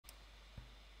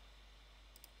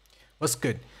What's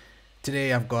good?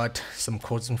 Today I've got some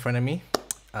chords in front of me.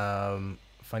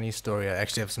 Funny story, I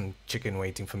actually have some chicken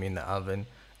waiting for me in the oven.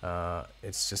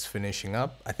 It's just finishing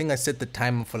up. I think I set the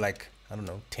timer for like, I don't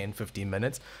know, 10-15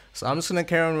 minutes. So I'm just gonna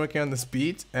carry on working on this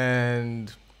beat,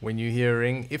 and when you hear a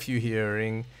ring, if you hear a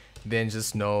ring, then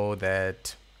just know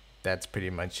that that's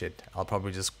pretty much it. I'll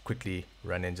probably just quickly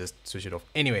run and just switch it off.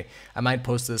 Anyway, I might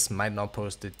post this, might not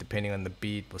post it, depending on the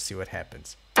beat. We'll see what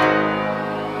happens.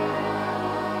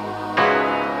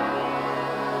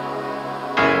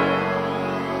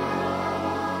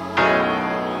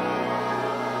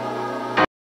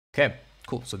 Okay,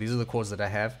 cool. So these are the chords that I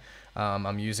have.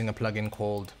 I'm using a plugin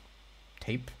called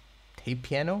Tape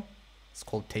Piano. It's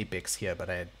called TapeX here, but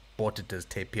I bought it as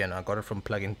Tape Piano. I got it from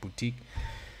Plugin Boutique.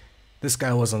 This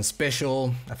guy was on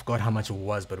special. I forgot how much it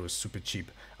was, but it was super cheap.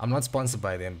 I'm not sponsored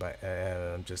by them, but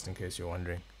just in case you're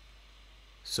wondering.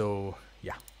 So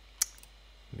yeah,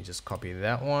 let me just copy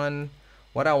that one.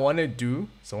 What I want to do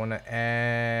is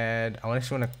I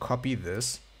actually want to copy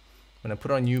this. I'm going to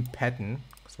put on new pattern.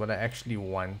 So what I actually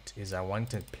want is I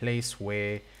want a place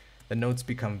where the notes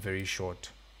become very short,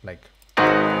 like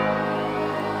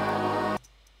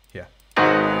here.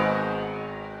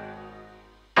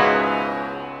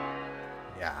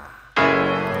 Yeah.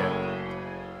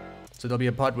 So there'll be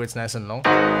a part where it's nice and long,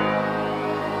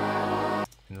 and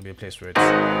there'll be a place where it's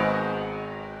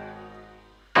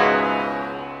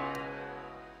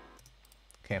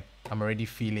okay. I'm already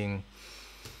feeling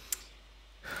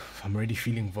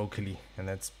vocally, and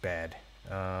that's bad.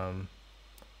 I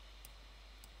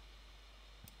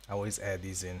always add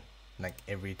these in like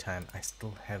every time. I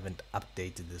still haven't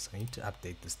updated this. I need to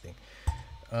update this thing.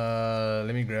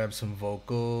 Let me grab some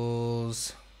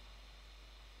vocals.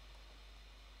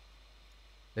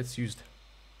 Let's use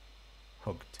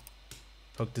Hooked.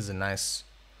 Hooked is a nice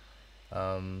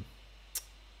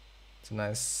it's a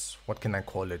nice, what can I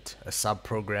call it, a sub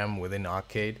program within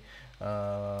Arcade.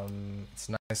 It's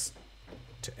nice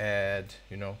to add,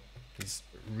 you know, these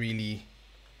really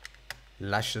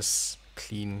luscious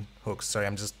clean hooks. Sorry,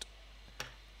 I'm just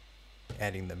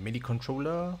adding the MIDI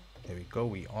controller. There we go.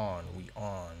 We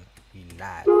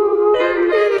live.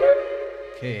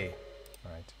 Okay,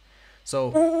 all right.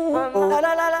 So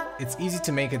it's easy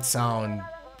to make it sound,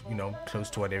 you know,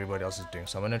 close to what everybody else is doing.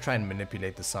 So I'm gonna try and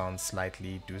manipulate the sound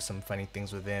slightly, do some funny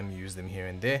things with them, use them here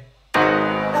and there.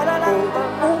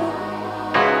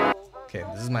 Okay,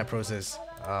 this is my process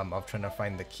of trying to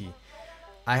find the key.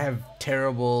 I have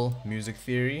terrible music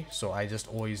theory, so I just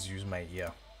always use my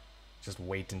ear. Just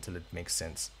wait until it makes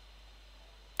sense.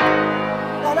 There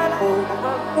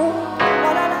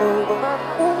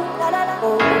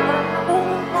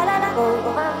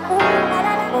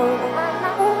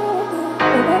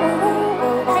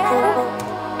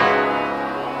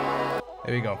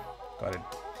we go. Got it.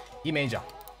 E major.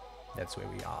 That's where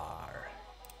we are.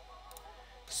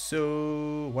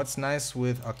 So what's nice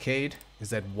with Arcade is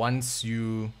that once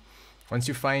you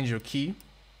find your key,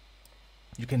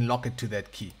 you can lock it to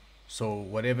that key. So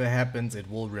whatever happens, it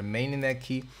will remain in that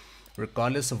key,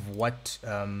 regardless of what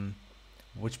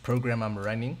which program I'm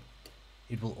running.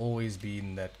 It will always be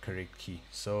in that correct key.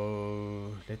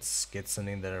 So let's get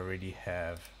something that I already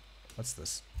have. What's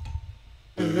this?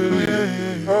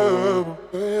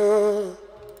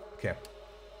 Okay.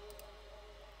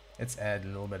 Let's add a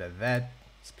little bit of that.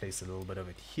 Let's place a little bit of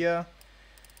it here.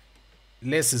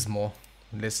 Less is more.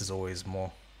 Less is always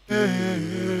more.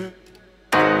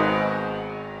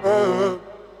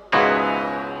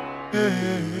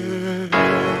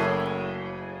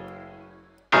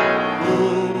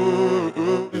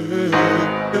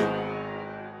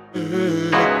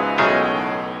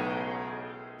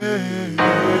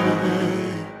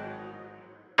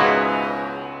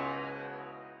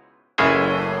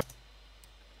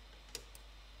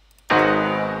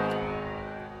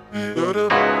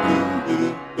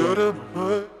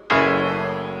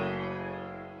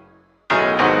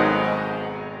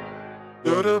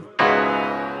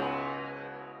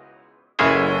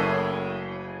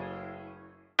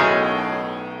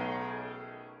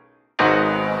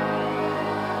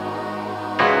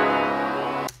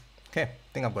 Okay, I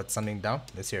think I've got something down.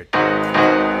 Let's hear it.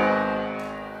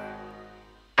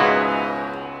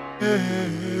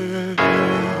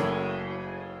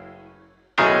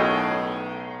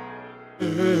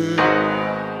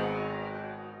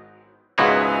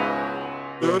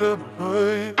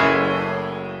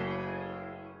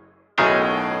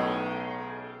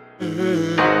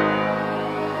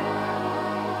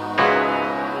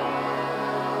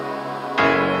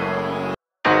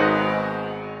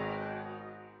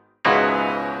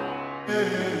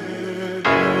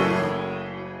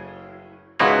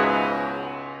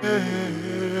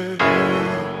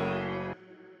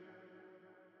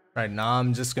 Right, now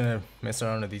I'm just gonna mess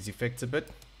around with these effects a bit.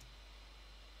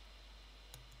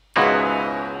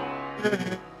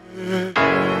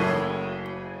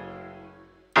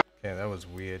 Okay, that was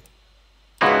weird.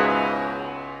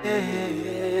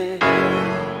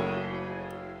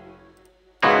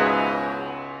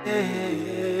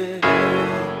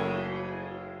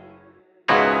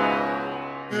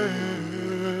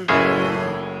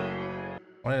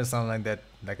 I wanted to sound like that,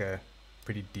 like a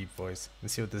pretty deep voice.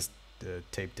 Let's see what this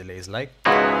tape delay is like.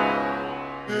 Okay,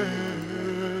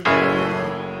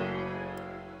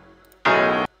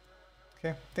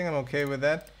 I think I'm okay with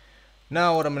that.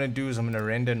 Now what I'm gonna do is I'm gonna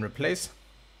render and replace,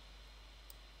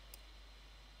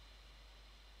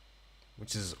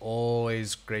 which is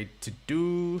always great to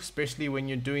do, especially when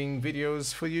you're doing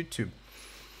videos for YouTube.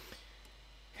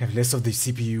 Have less of the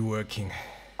CPU working.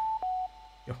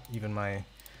 Yo, even my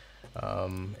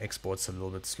export's a little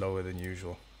bit slower than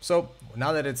usual. So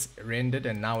now that it's rendered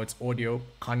and now it's audio,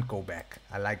 can't go back.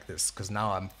 I like this because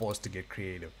now I'm forced to get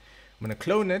creative. I'm gonna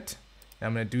clone it and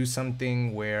I'm gonna do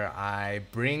something where I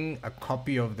bring a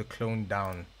copy of the clone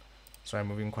down. So I'm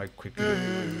moving quite quickly.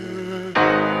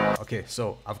 Okay,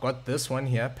 so I've got this one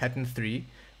here, pattern 3,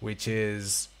 which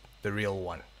is the real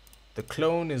one. The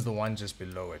clone is the one just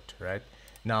below it, right?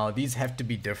 Now these have to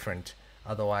be different,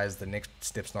 otherwise the next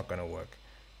step's not gonna work.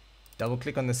 Double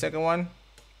click on the second one.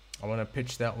 I want to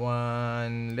pitch that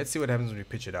one. Let's see what happens when we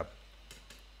pitch it up.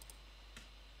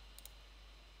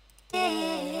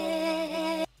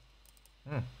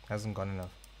 Hasn't gone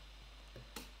enough.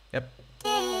 Yep.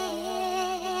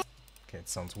 Okay, it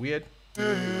sounds weird.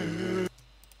 What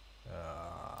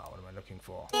am I looking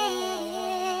for?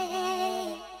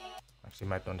 Actually,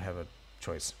 might not have a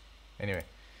choice. Anyway,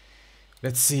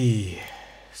 let's see.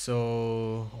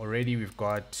 So already we've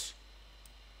got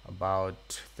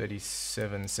about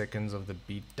 37 seconds of the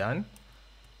beat done.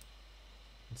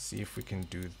 Let's see if we can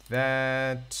do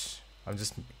that. I'm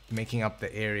just making up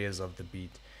the areas of the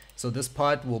beat. So this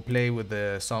part will play with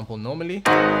the sample normally.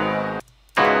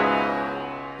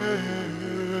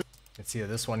 Let's hear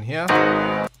this one here.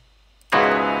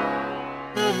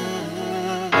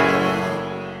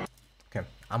 Okay,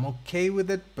 I'm okay with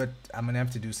it, but I'm gonna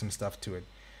have to do some stuff to it.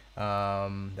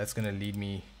 That's gonna lead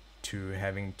me to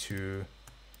having to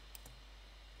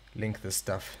link this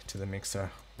stuff to the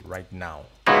mixer right now.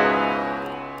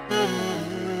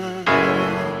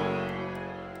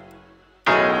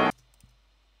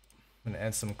 I'm gonna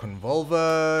add some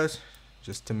convolver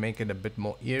just to make it a bit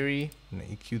more eerie. I'm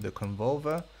gonna EQ the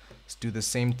convolver. Let's do the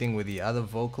same thing with the other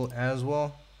vocal as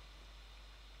well.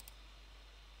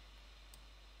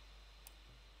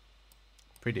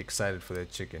 Pretty excited for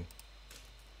that chicken.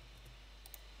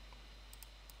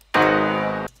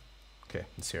 Okay,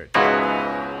 let's hear it.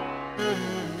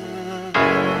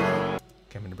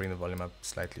 Okay, I'm gonna bring the volume up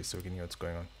slightly so we can hear what's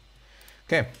going on.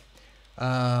 Okay.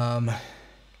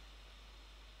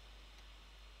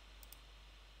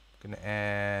 Gonna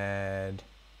add.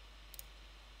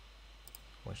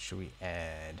 What should we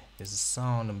add? There's a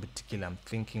sound in particular I'm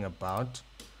thinking about.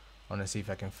 I wanna see if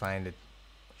I can find it.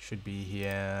 Should be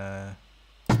here.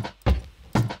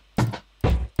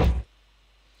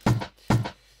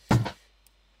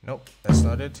 Nope, that's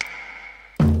not it.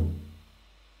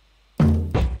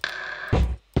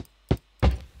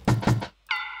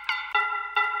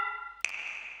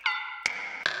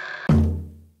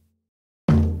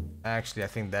 Actually, I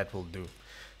think that will do.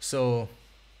 So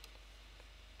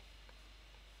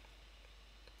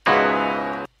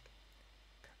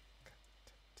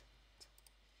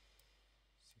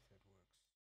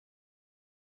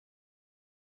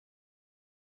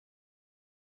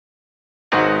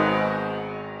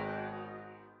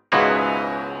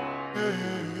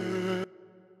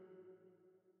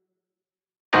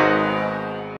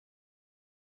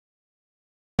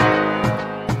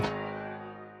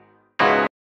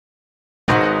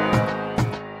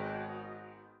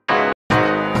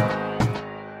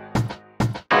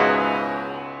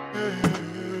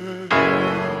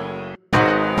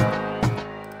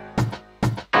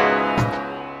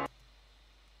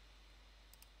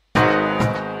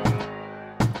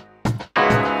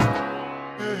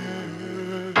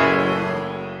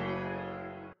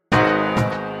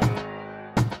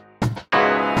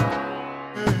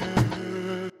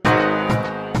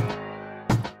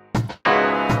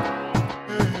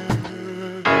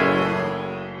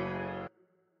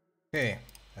okay,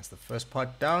 that's the first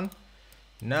part down.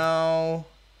 Now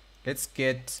let's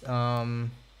get what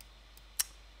can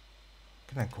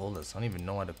I call this? I don't even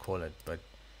know how to call it, but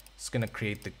it's gonna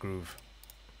create the groove.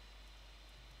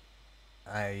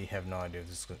 I have no idea if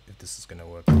this is gonna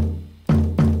work.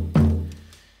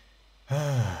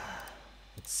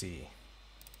 Let's see.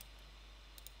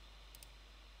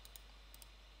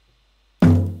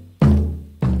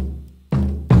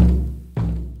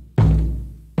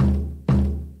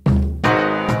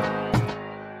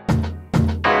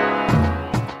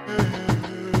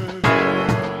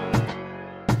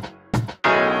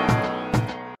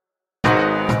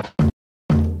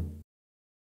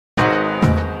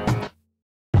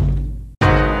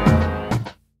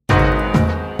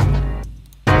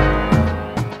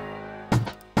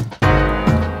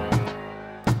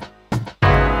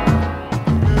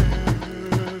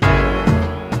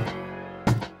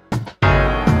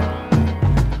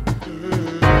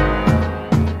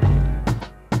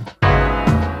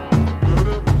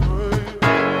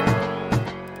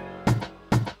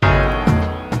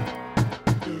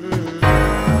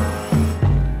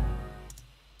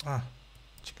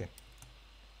 Chicken.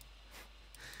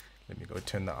 Let me go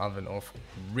turn the oven off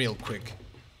real quick.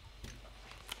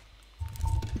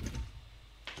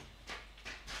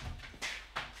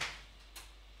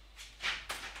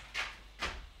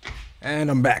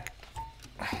 And I'm back.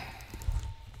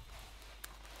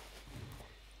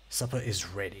 Supper is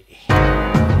ready.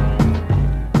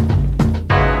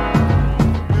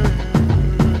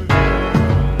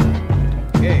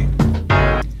 Okay.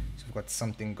 So we've got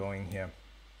something going here.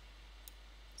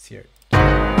 Let's hear it. I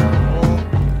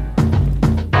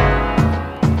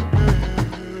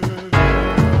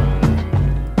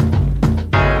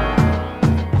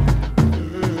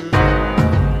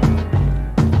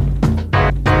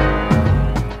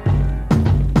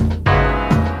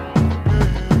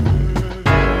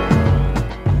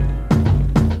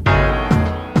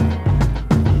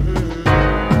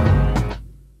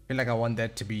feel like I want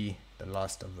that to be the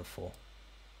last of the four,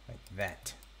 like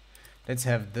that. Let's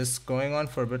have this going on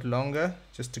for a bit longer,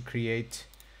 just to create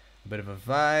a bit of a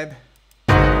vibe.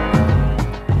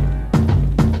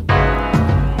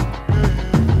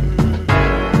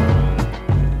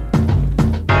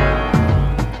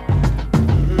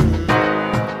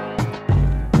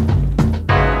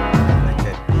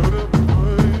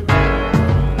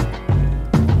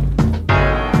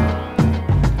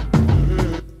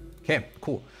 Okay,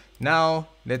 cool. Now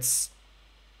let's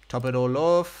top it all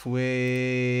off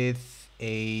with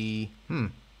a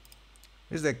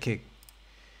where's that kick?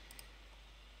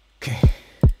 Okay,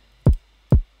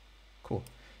 cool.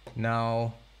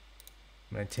 Now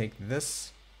I'm gonna take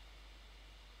this.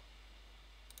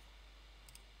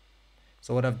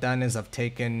 So what I've done is I've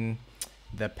taken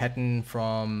the pattern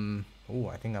from, oh,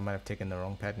 I think I might have taken the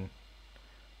wrong pattern.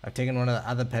 I've taken one of the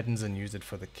other patterns and used it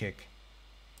for the kick.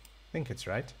 I think it's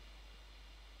right.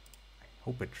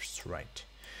 Hope it's right.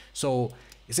 So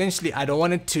essentially I don't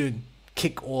want it to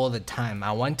kick all the time.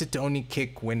 I want it to only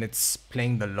kick when it's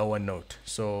playing the lower note.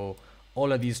 So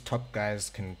all of these top guys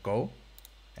can go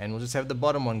and we'll just have the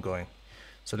bottom one going.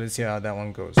 So let's see how that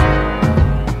one goes.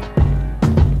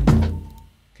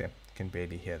 Okay, can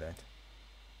barely hear that.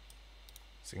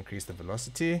 Let's increase the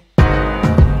velocity.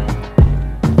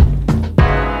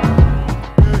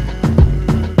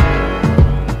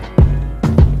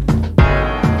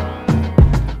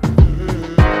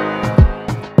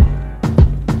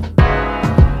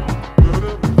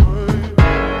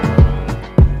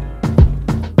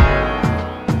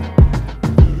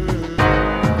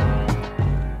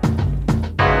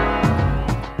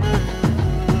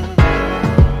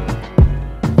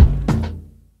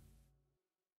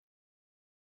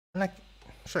 Like,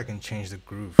 I'm sure I can change the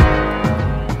groove.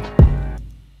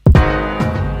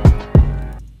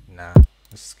 Nah,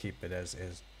 let's keep it as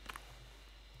is.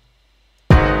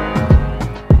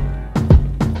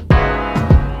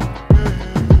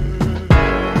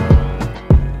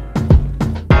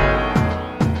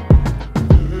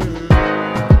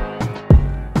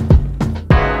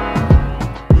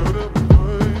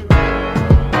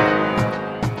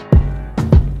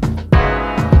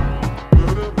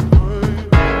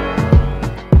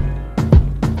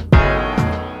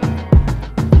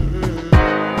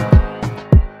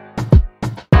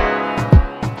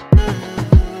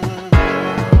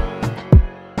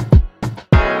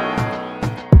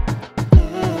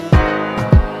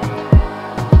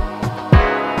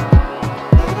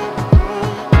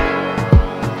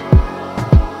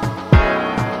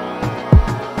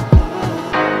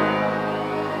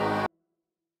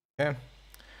 Okay,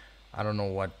 I don't know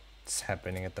what's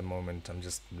happening at the moment. I'm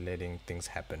just letting things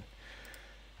happen.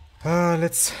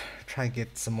 Let's try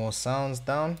get some more sounds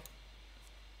down.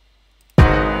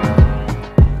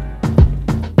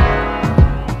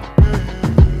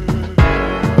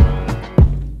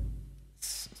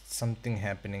 Let's something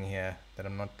happening here that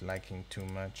I'm not liking too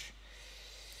much.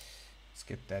 Let's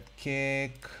get that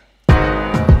kick.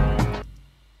 I'm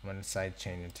gonna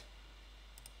sidechain it.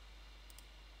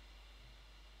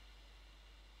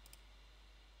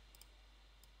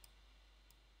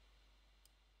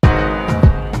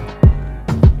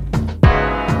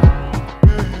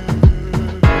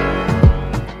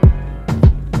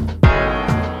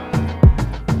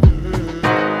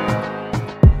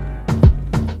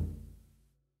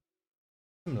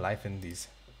 Some life in these.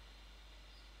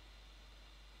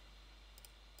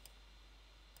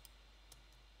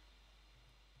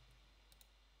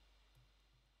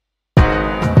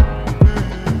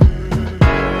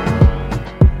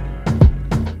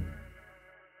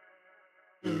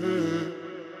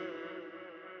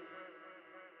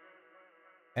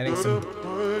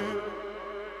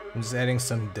 I'm just adding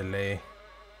some delay.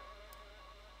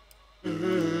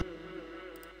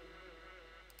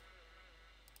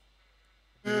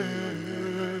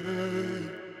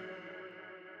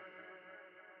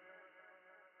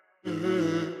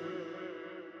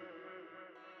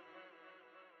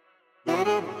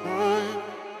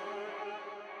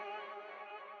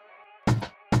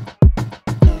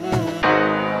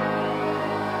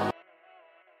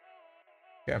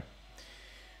 Okay.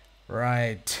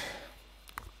 Right.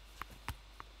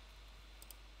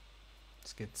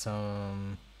 Let's get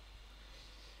some.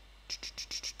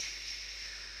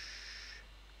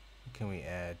 What can we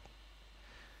add?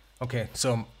 Okay,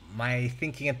 so my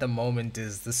thinking at the moment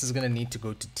is this is gonna need to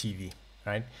go to TV,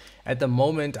 right? At the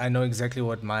moment, I know exactly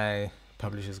what my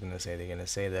publisher is gonna say. They're gonna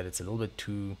say that it's a little bit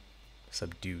too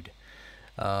subdued.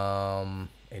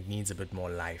 It needs a bit more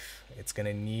life. It's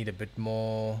gonna need a bit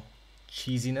more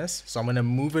cheesiness, so I'm gonna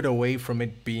move it away from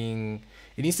it being,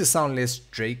 it needs to sound less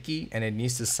Drakey and it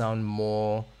needs to sound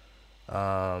more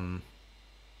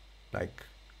like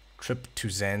trip to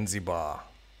Zanzibar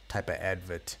type of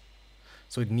advert.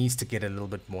 So it needs to get a little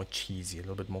bit more cheesy, a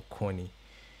little bit more corny,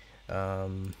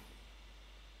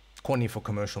 corny for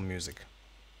commercial music,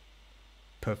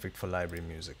 perfect for library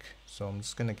music. So I'm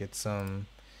just gonna get some,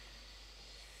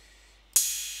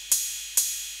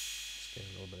 just get a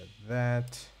little bit of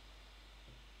that.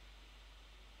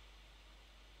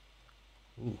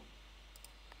 Ooh.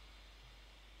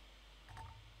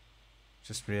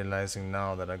 Just realizing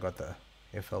now that I got the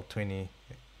FL 20.7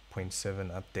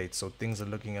 update, so things are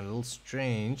looking a little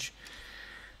strange.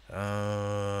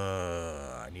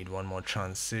 I need one more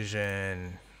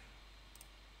transition.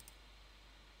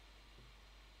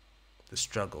 The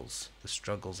struggles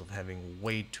of having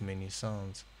way too many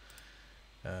sounds.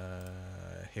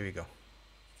 Here we go.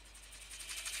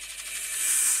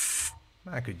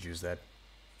 I could use that.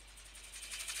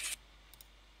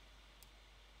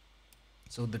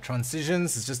 So the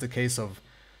transitions is just a case of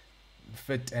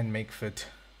fit and make fit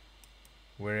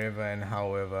wherever and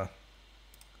however.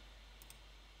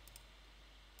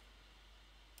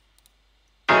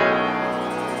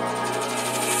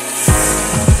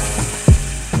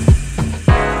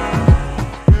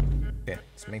 Okay,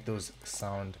 let's make those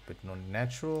sound a bit more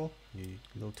natural. You're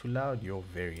a little too loud, you're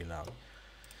very loud.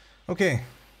 Okay,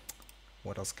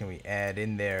 what else can we add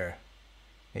in there?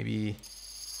 Maybe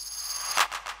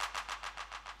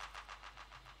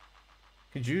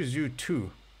could use you too.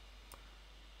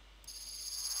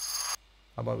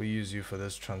 How about we use you for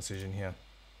this transition here?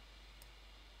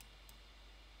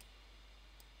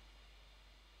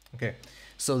 Okay,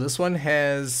 so this one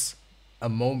has a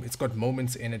moment, it's got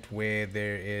moments in it where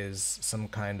there is some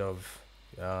kind of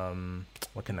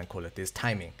what can I call it, there's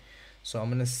timing. So I'm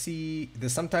gonna see,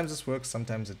 there's sometimes this works,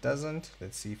 sometimes it doesn't.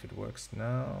 Let's see if it works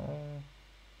now.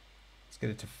 Let's get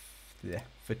it to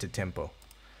fit to tempo.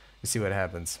 Let's see what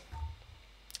happens.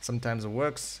 Sometimes it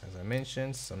works, as I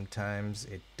mentioned, sometimes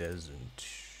it doesn't.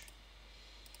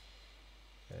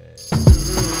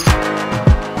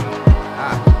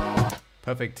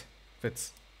 Perfect,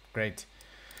 fits, great.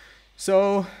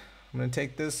 So I'm gonna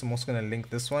take this, I'm also gonna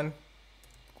link this one.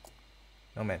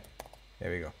 Oh man, there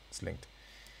we go, it's linked.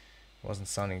 Wasn't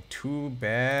sounding too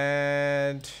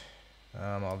bad.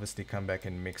 Obviously come back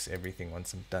and mix everything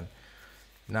once I'm done.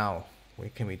 Now, where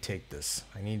can we take this?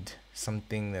 I need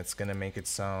something that's gonna make it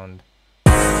sound.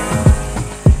 I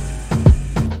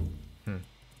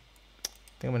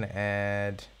think I'm gonna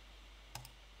add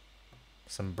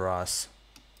some brass.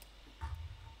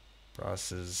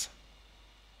 Brass is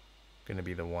gonna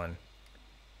be the one.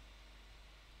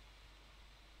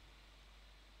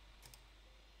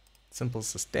 Simple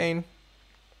sustain.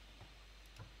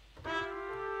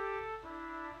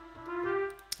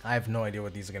 I have no idea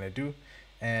what these are gonna do,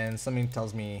 and something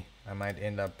tells me I might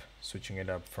end up switching it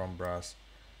up from brass.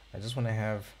 I just want to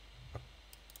have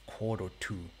a chord or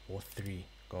two or three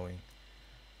going.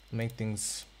 Make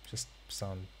things just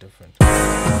sound different.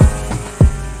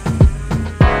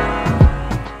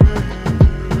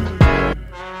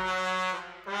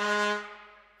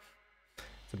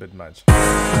 It's a bit much.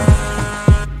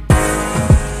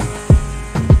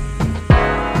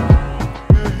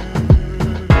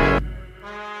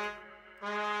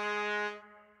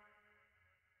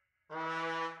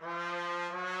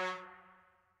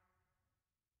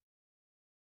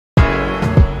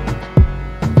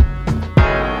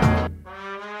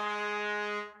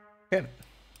 Okay,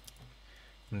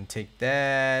 I'm gonna take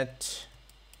that,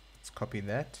 let's copy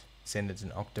that, send it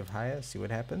an octave higher, see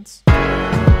what happens.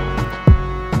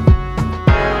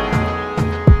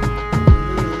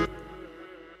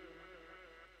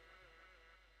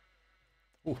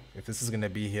 Ooh, if this is gonna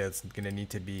be here, it's gonna need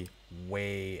to be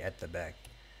way at the back.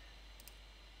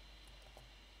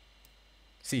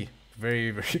 See,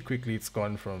 very, very quickly it's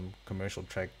gone from commercial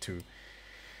track to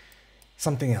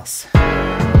something else.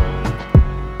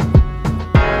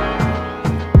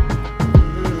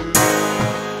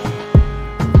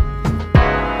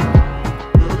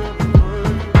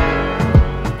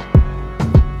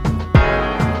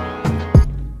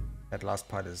 That last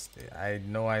part is, I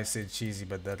know I said cheesy,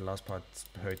 but that last part's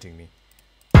hurting me.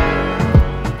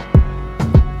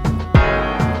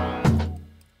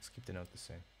 Let's keep the note the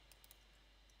same.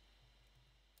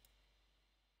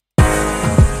 I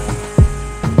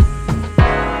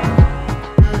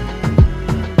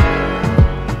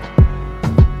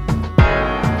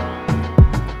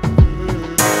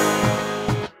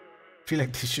feel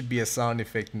like there should be a sound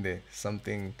effect in there,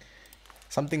 something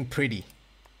pretty.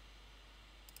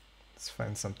 Let's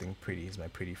find something pretty. Is my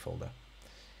pretty folder.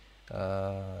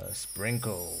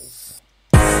 Sprinkles.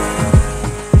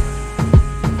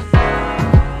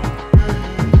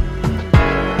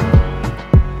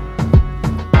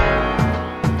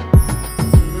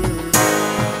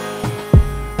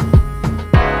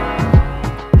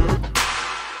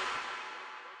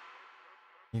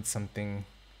 Need something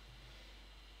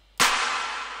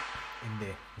in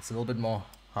there. It's a little bit more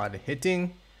hard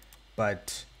hitting,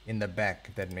 but in the back,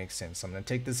 if that makes sense. So I'm gonna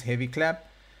take this heavy clap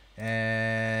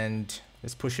and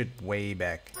let's push it way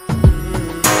back.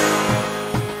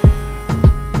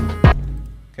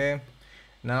 Okay,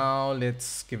 now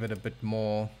let's give it a bit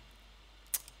more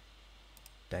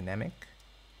dynamic,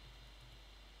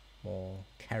 more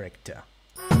character.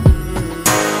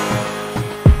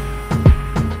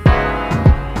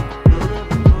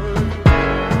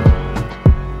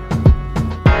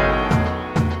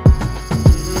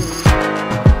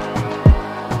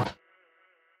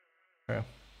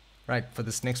 Right, for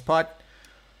this next part,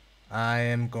 I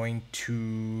am going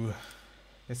to,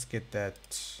 let's get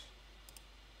that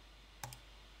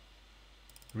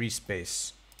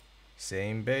respace,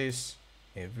 same bass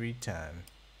every time,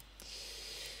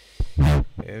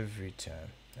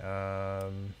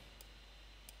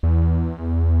 I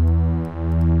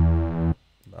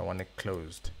want it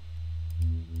closed.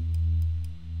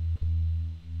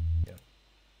 Yeah.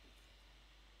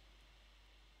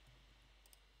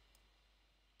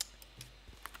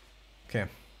 Okay,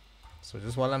 so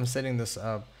just while I'm setting this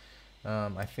up,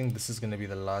 I think this is going to be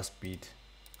the last beat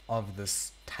of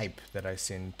this type that I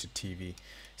send to TV.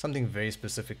 Something very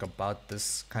specific about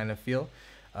this kind of feel.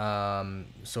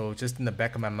 So just in the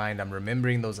back of my mind, I'm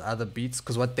remembering those other beats,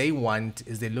 because what they want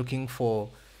is they're looking for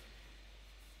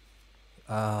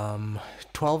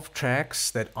 12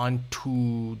 tracks that aren't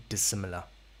too dissimilar.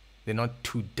 They're not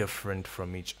too different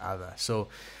from each other. So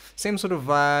same sort of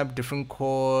vibe, different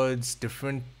chords,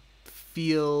 different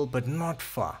feel, but not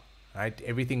far, right?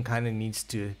 Everything kind of needs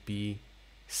to be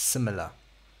similar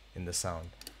in the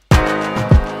sound.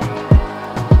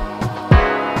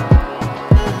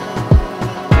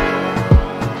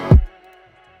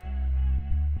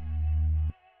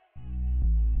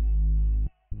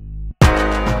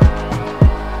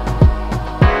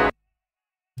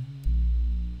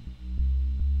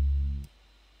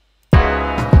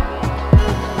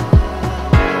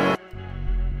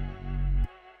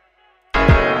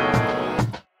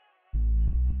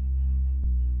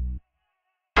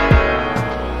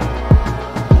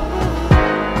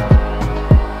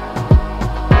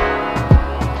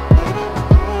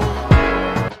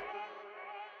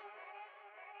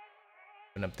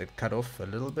 Up that cutoff a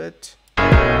little bit.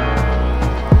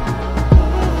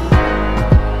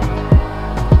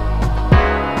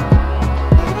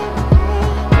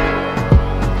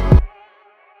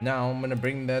 Now I'm gonna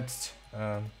bring that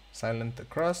silent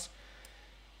across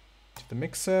to the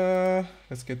mixer.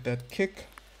 Let's get that kick.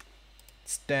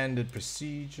 Standard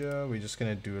procedure. We're just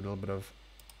gonna do a little bit of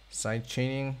side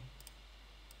chaining.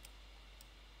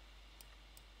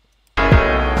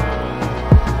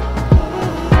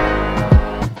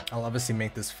 I'll obviously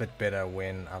make this fit better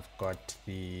when I've got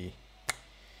the,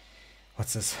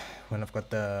 what's this, when I'm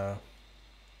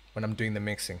doing the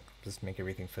mixing. Just make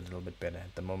everything fit a little bit better.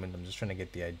 At the moment I'm just trying to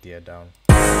get the idea down.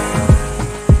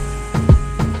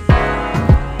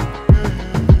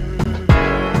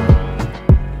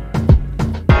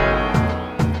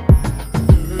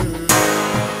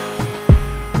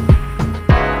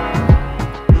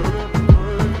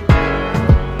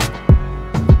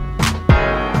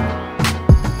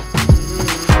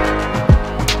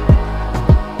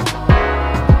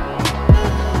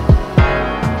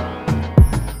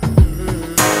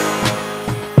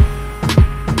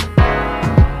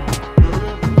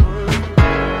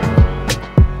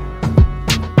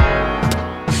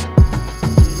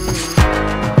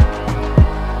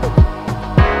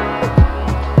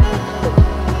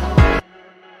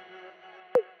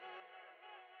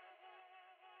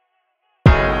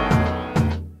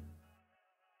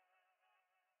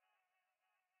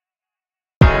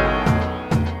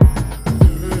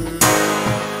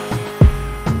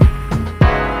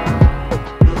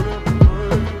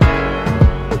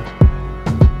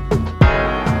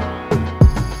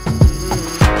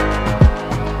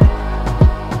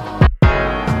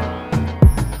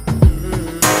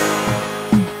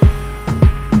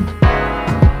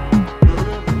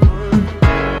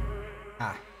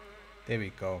 There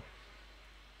we go.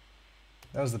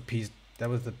 That was the piece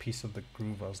of the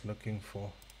groove I was looking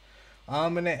for.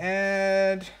 I'm gonna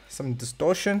add some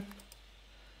distortion,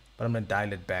 but I'm gonna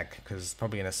dial it back because it's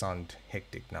probably gonna sound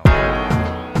hectic now.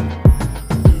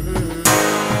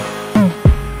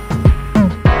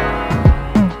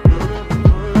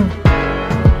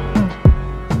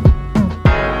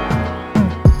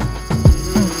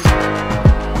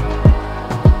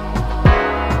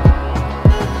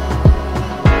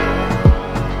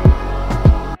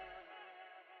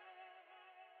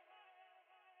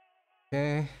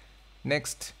 Okay,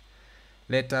 next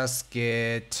let us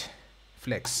get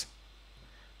flex.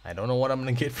 I don't know what I'm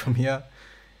gonna get from here,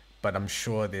 but I'm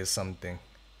sure there's something.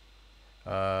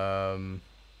 Okay,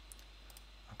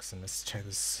 so let's check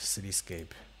this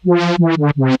cityscape.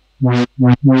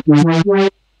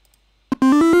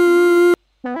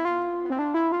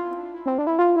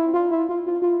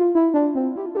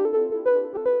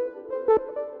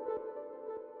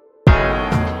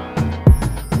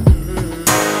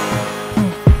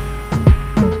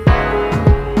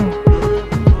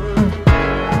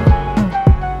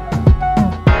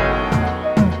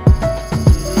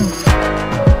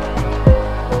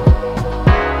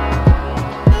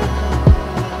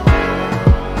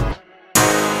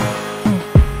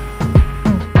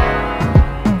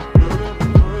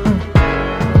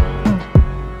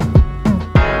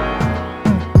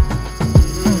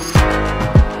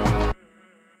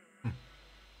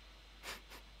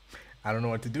 I don't know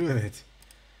what to do with it.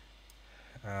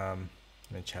 I'm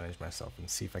gonna challenge myself and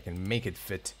see if I can make it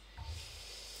fit.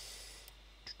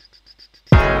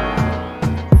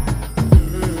 I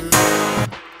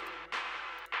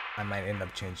might end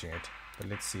up changing it, but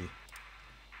let's see.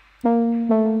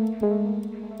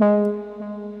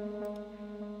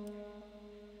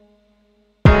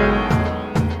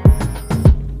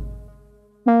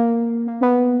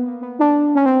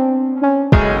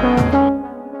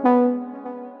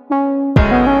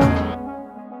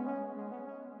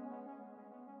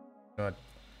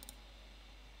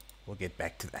 We'll get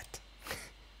back to that.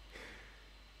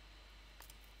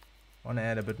 Want to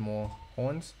add a bit more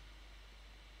horns.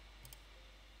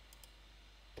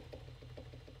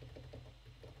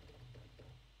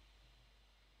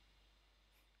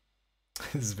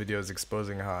 This video is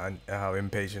exposing how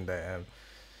impatient I am.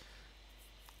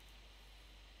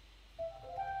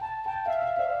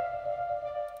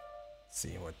 Let's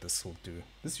see what this will do.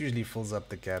 This usually fills up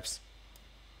the gaps.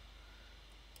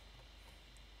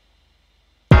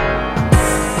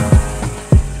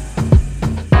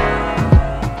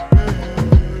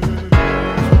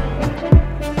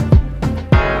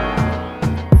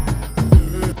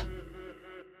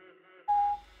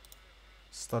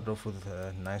 Start off with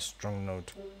a nice strong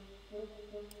note.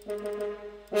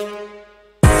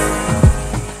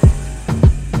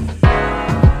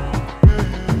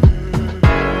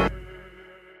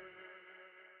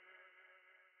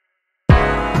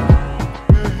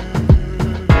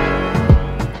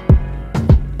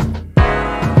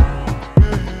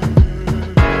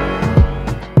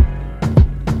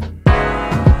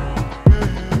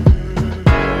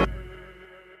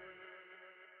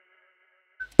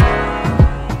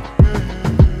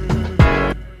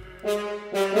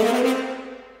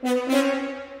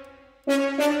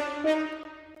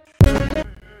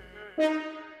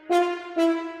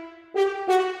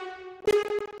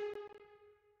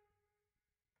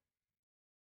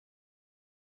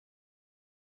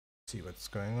 See what's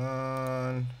going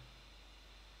on.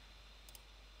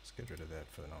 Let's get rid of that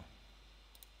for now.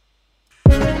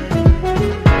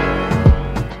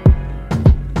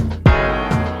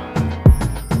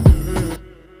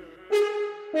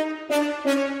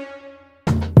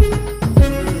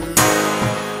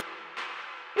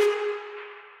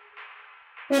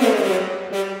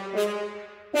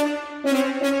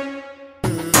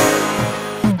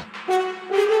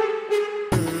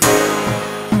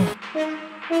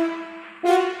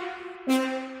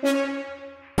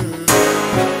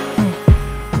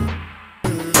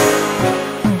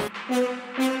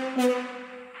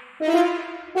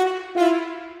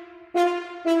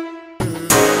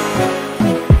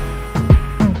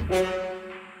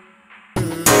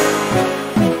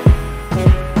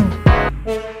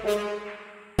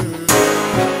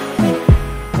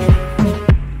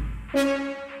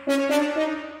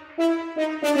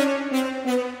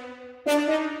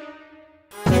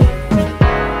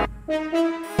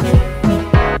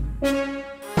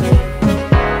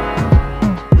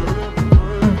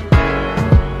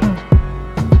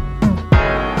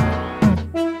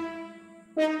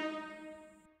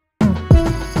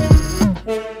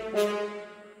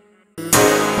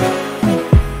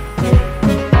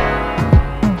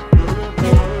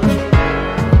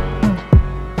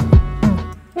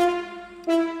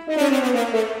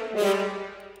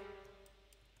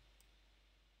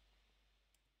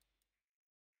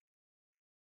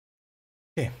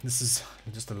 Okay, this is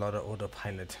just a lot of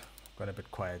autopilot. Got a bit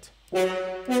quiet.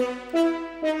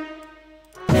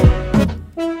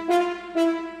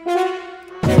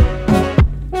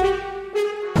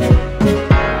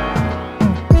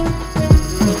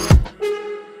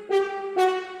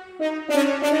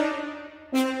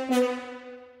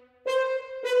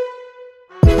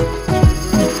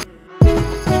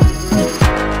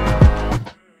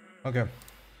 Okay,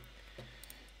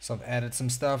 so I've added some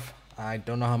stuff. I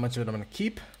don't know how much of it I'm gonna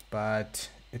keep, but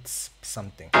it's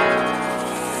something. Let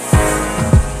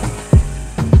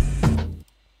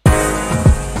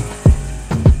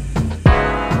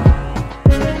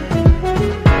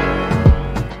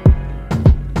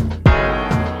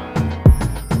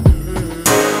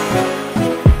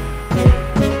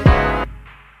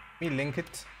me link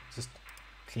it, just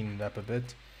clean it up a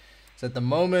bit. So at the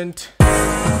moment,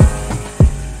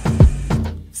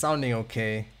 sounding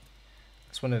okay.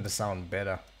 Just wanted to sound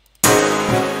better.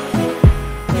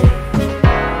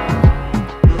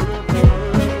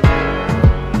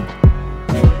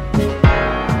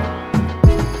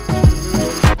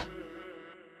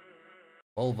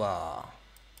 Over.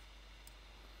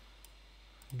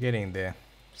 Getting there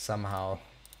somehow.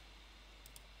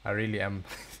 I really am.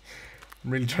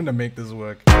 I'm really trying to make this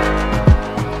work.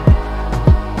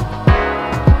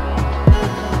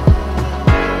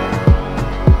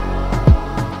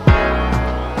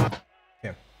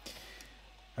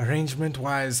 Arrangement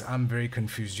wise, I'm very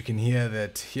confused. You can hear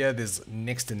that here there's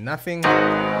next to nothing,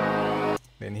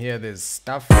 then here there's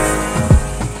stuff.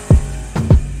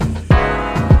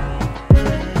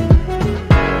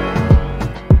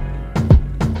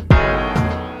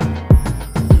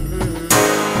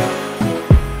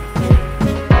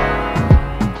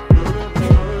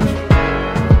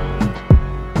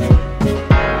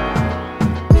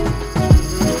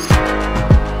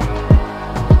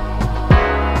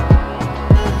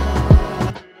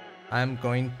 I'm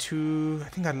going to, I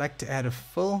think I'd like to add a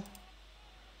fill.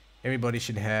 Everybody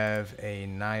should have a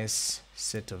nice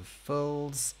set of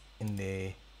fills in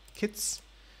their kits.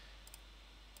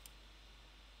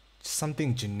 Just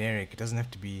something generic, it doesn't have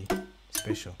to be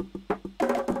special.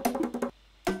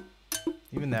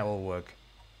 Even that will work.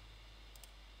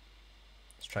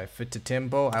 Let's try fit to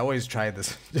tempo. I always try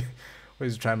this.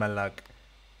 Always try my luck.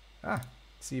 Let's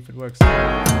see if it works.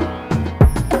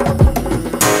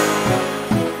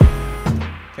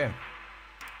 Okay,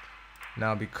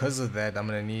 now because of that I'm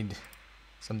gonna need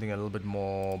something a little bit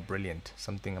more brilliant.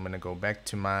 Something, I'm gonna go back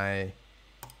to my,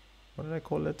 what did I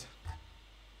call it?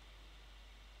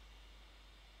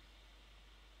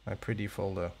 My pretty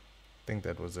folder. I think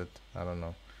that was it. I don't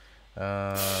know.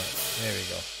 There we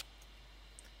go.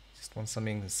 Just want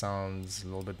something that sounds a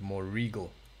little bit more regal.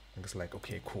 It's like,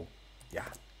 okay, cool. Yeah,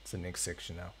 it's the next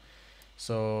section now.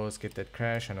 So let's get that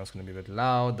crash. I know it's gonna be a bit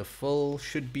loud. The full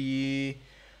should be,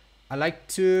 I like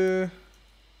to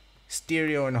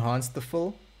stereo enhance the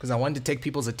full because I want to take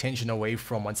people's attention away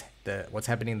from what's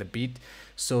happening in the beat.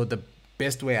 So the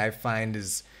best way I find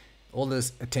is all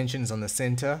this attention is on the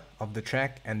center of the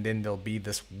track, and then there'll be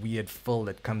this weird fill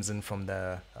that comes in from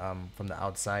the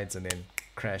outsides and then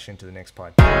crash into the next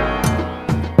part.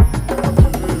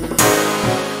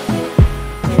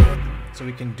 So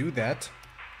we can do that.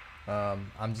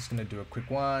 I'm just gonna do a quick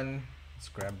one. Let's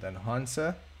grab the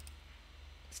enhancer,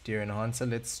 stereo enhancer.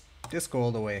 Let's just go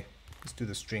all the way. Let's do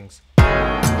the strings. So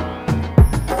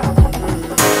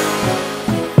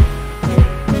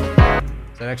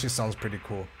that actually sounds pretty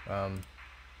cool.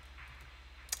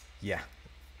 Yeah,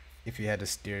 if you had a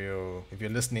stereo, if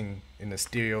you're listening in a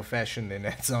stereo fashion, then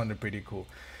that sounded pretty cool.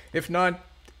 If not,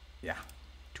 yeah,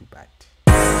 too bad.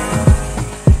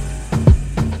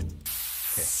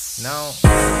 Okay, now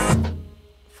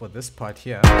for this part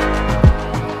here,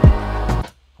 I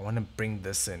want to bring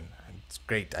this in. It's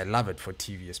great. I love it for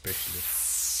TV especially.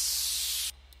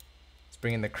 Let's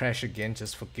bring in the crash again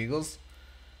just for giggles.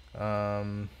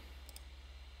 Let's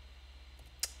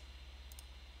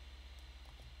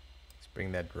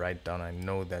bring that right down. I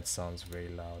know that sounds very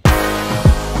loud.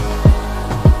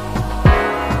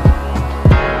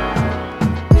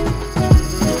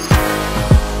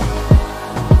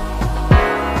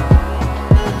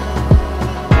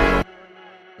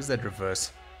 Where's that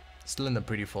reverse? Still in the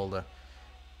pretty folder.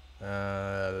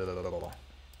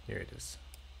 Here it is.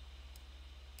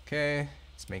 Okay,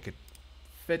 let's make it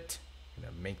fit. I'm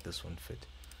gonna make this one fit.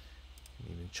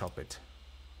 Even chop it.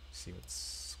 See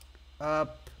what's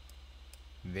up.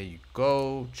 There you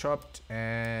go, chopped,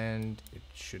 and it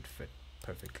should fit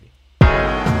perfectly.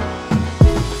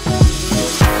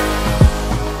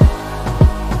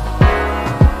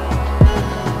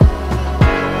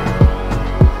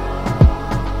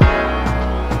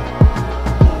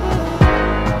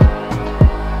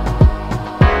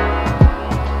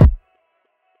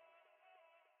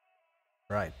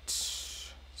 Right,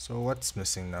 so what's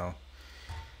missing now?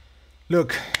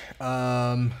 Look,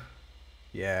 yeah,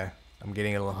 I'm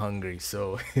getting a little hungry,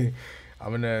 so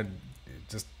I'm gonna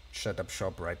just shut up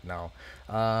shop right now.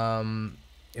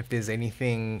 If there's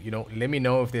anything, you know, let me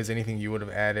know if there's anything you would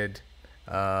have added.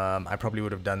 I probably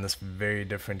would have done this very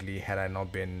differently had I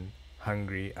not been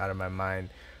hungry out of my mind.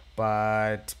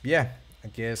 But yeah, I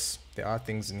guess there are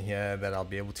things in here that I'll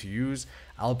be able to use.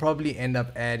 I'll probably end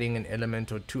up adding an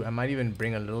element or two. I might even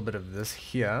bring a little bit of this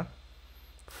here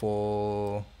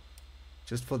for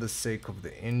just for the sake of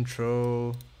the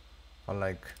intro. I'll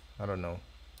like, I don't know,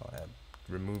 I'll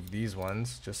remove these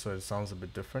ones just so it sounds a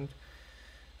bit different.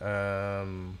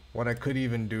 What I could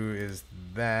even do is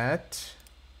that,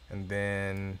 and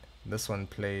then this one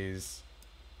plays,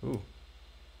 ooh,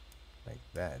 like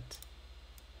that.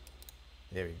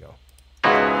 There we go.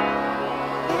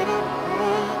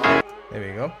 There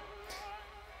we go.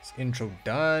 This intro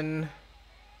done.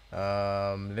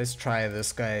 Let's try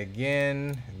this guy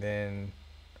again, and then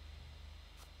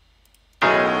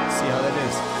see how that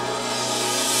is.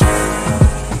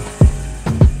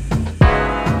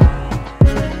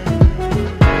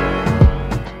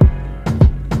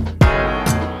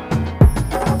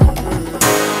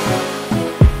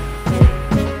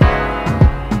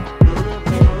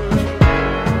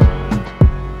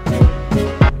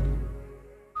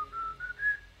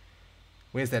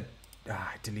 Where's that?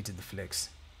 I deleted the flex.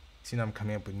 See, now I'm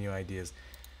coming up with new ideas.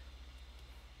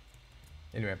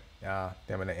 Anyway, I'm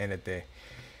gonna end it there.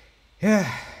 Yeah,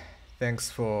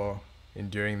 thanks for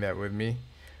enduring that with me.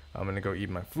 I'm gonna go eat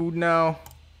my food now.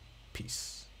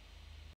 Peace.